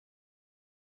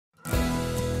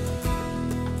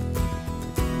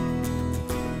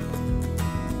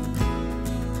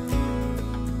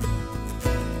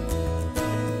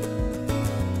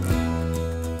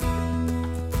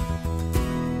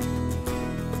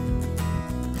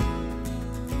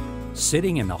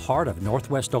Sitting in the heart of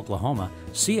northwest Oklahoma,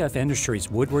 CF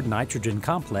Industries' Woodward Nitrogen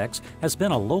Complex has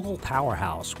been a local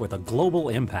powerhouse with a global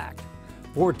impact.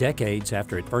 4 decades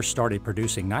after it first started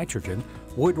producing nitrogen,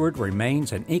 Woodward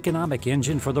remains an economic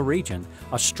engine for the region,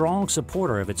 a strong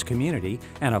supporter of its community,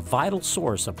 and a vital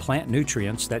source of plant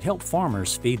nutrients that help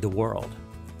farmers feed the world.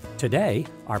 Today,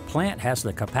 our plant has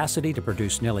the capacity to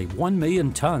produce nearly 1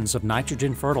 million tons of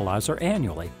nitrogen fertilizer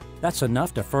annually. That's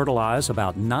enough to fertilize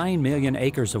about 9 million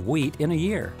acres of wheat in a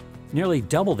year, nearly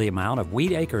double the amount of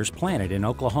wheat acres planted in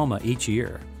Oklahoma each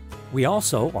year. We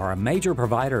also are a major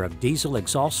provider of diesel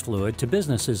exhaust fluid to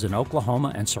businesses in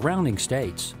Oklahoma and surrounding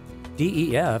states.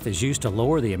 DEF is used to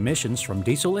lower the emissions from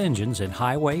diesel engines in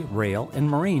highway, rail, and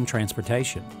marine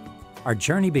transportation. Our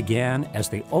journey began as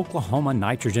the Oklahoma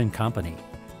Nitrogen Company.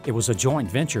 It was a joint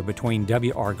venture between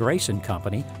W.R. Grayson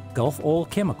Company, Gulf Oil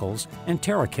Chemicals, and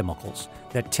Terra Chemicals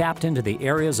that tapped into the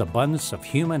area's abundance of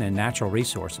human and natural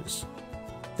resources.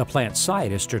 The plant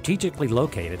site is strategically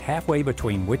located halfway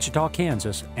between Wichita,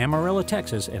 Kansas, Amarillo,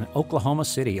 Texas, and Oklahoma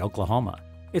City, Oklahoma.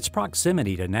 Its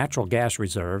proximity to natural gas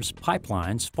reserves,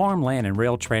 pipelines, farmland, and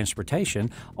rail transportation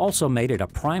also made it a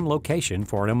prime location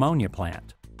for an ammonia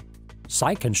plant.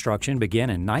 Site construction began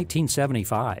in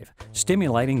 1975,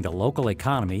 stimulating the local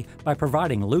economy by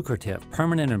providing lucrative,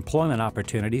 permanent employment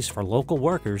opportunities for local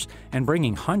workers and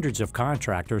bringing hundreds of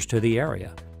contractors to the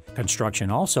area. Construction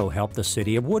also helped the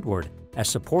city of Woodward, as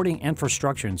supporting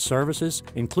infrastructure and services,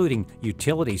 including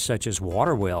utilities such as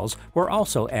water wells, were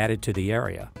also added to the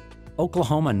area.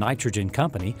 Oklahoma Nitrogen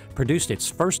Company produced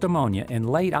its first ammonia in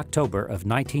late October of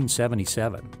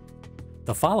 1977.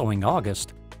 The following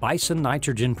August, Bison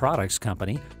Nitrogen Products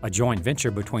Company, a joint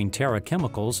venture between Terra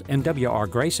Chemicals and W.R.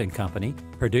 Grayson Company,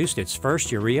 produced its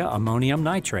first urea ammonium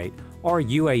nitrate, or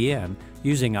UAN,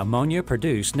 using ammonia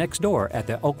produced next door at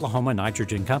the Oklahoma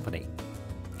Nitrogen Company.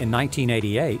 In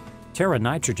 1988, Terra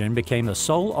Nitrogen became the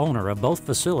sole owner of both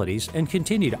facilities and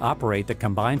continued to operate the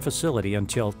combined facility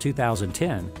until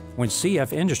 2010, when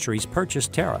CF Industries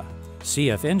purchased Terra.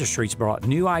 CF Industries brought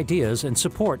new ideas and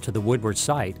support to the Woodward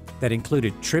site that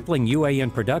included tripling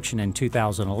UAN production in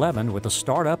 2011 with the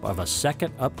startup of a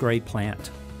second upgrade plant.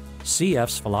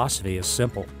 CF's philosophy is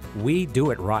simple: we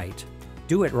do it right.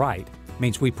 Do it right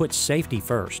means we put safety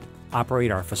first,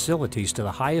 operate our facilities to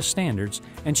the highest standards,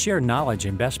 and share knowledge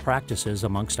and best practices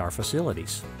amongst our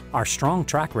facilities. Our strong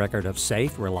track record of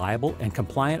safe, reliable, and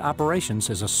compliant operations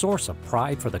is a source of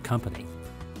pride for the company.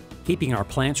 Keeping our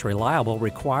plants reliable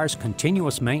requires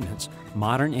continuous maintenance,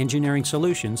 modern engineering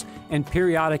solutions, and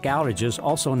periodic outages,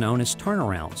 also known as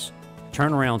turnarounds.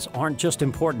 Turnarounds aren't just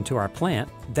important to our plant,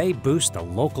 they boost the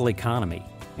local economy.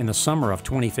 In the summer of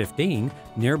 2015,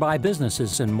 nearby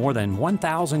businesses and more than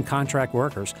 1,000 contract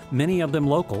workers, many of them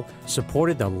local,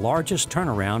 supported the largest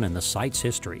turnaround in the site's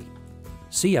history.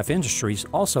 CF Industries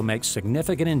also makes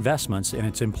significant investments in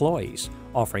its employees,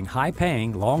 offering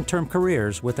high-paying, long-term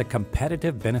careers with a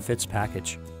competitive benefits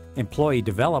package. Employee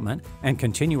development and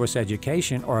continuous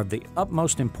education are of the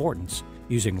utmost importance,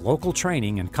 using local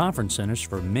training and conference centers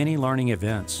for many learning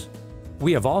events.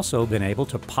 We have also been able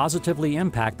to positively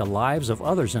impact the lives of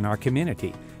others in our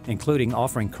community, including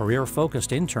offering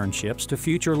career-focused internships to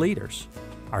future leaders.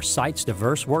 Our site's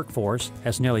diverse workforce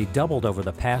has nearly doubled over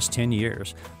the past 10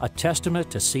 years, a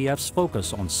testament to CF's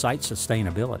focus on site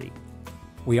sustainability.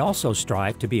 We also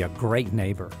strive to be a great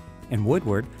neighbor. In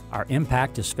Woodward, our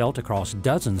impact is felt across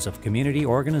dozens of community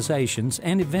organizations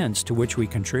and events to which we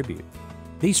contribute.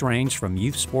 These range from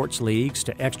youth sports leagues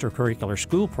to extracurricular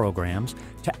school programs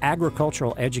to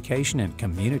agricultural education and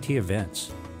community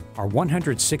events. Our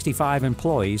 165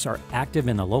 employees are active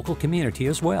in the local community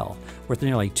as well, with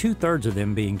nearly 2/3 of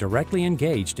them being directly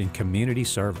engaged in community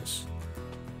service.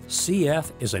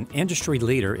 CF is an industry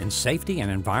leader in safety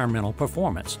and environmental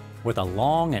performance, with a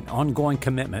long and ongoing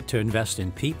commitment to invest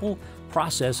in people,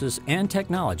 processes, and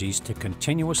technologies to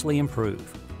continuously improve.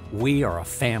 We are a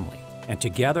family, and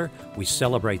together we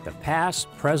celebrate the past,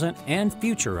 present, and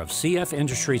future of CF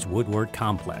Industries' Woodward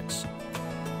Complex.